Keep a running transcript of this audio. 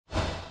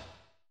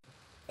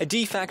A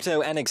de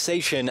facto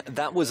annexation,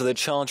 that was the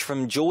charge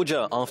from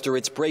Georgia after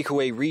its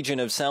breakaway region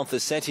of South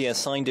Ossetia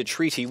signed a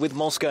treaty with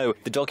Moscow.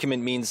 The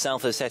document means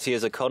South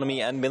Ossetia's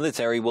economy and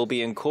military will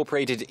be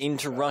incorporated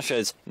into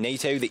Russia's.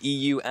 NATO, the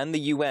EU and the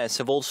US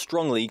have all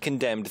strongly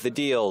condemned the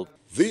deal.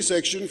 This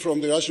action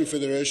from the Russian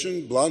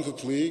Federation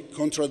bluntly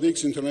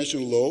contradicts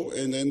international law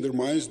and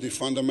undermines the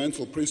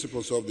fundamental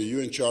principles of the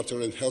UN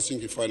Charter and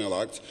Helsinki Final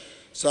Act,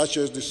 such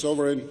as the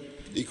sovereign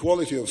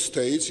equality of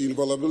states,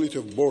 inviolability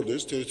of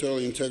borders, territorial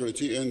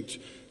integrity, and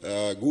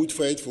good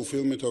faith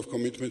fulfillment of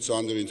commitments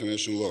under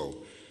international law.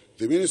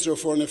 The Minister of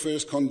Foreign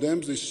Affairs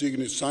condemns the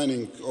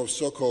signing of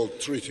so-called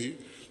treaty,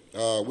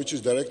 which is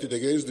directed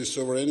against the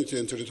sovereignty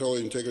and territorial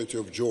integrity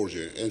of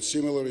Georgia, and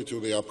similarly to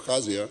the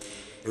Abkhazia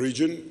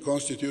region,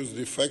 constitutes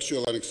the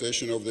factual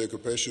annexation of the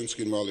occupation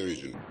Skin Valley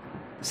region.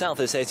 South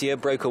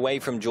Ossetia broke away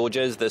from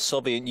Georgia as the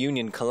Soviet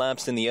Union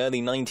collapsed in the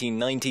early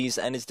 1990s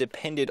and has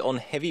depended on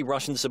heavy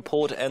Russian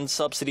support and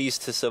subsidies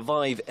to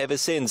survive ever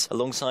since.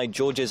 Alongside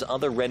Georgia's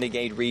other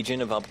renegade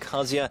region of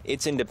Abkhazia,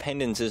 its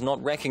independence is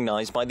not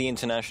recognized by the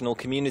international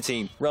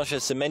community. Russia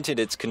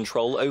cemented its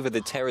control over the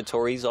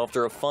territories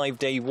after a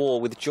 5-day war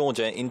with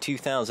Georgia in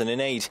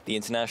 2008. The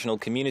international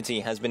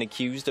community has been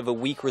accused of a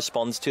weak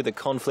response to the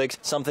conflict,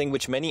 something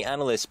which many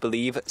analysts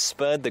believe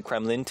spurred the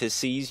Kremlin to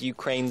seize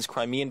Ukraine's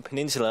Crimean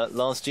Peninsula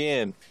last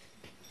year.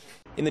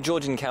 In the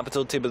Georgian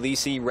capital,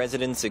 Tbilisi,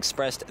 residents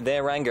expressed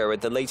their anger at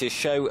the latest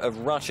show of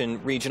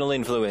Russian regional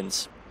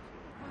influence.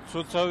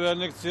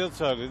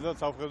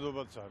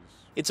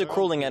 It's a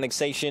crawling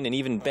annexation and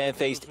even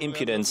barefaced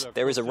impudence.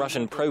 There is a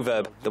Russian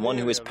proverb, the one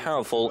who is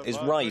powerful is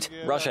right.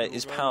 Russia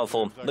is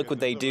powerful. Look what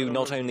they do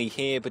not only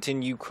here but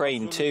in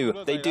Ukraine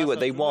too. They do what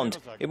they want.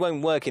 It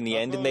won't work in the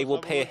end and they will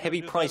pay a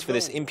heavy price for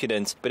this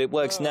impudence, but it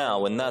works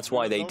now and that's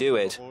why they do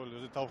it.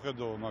 South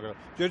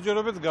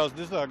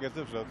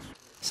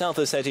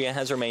Ossetia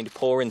has remained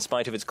poor in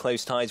spite of its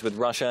close ties with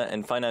Russia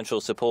and financial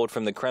support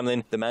from the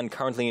Kremlin. The man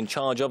currently in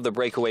charge of the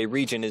breakaway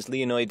region is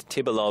Leonid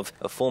Tibalov,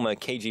 a former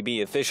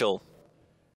KGB official.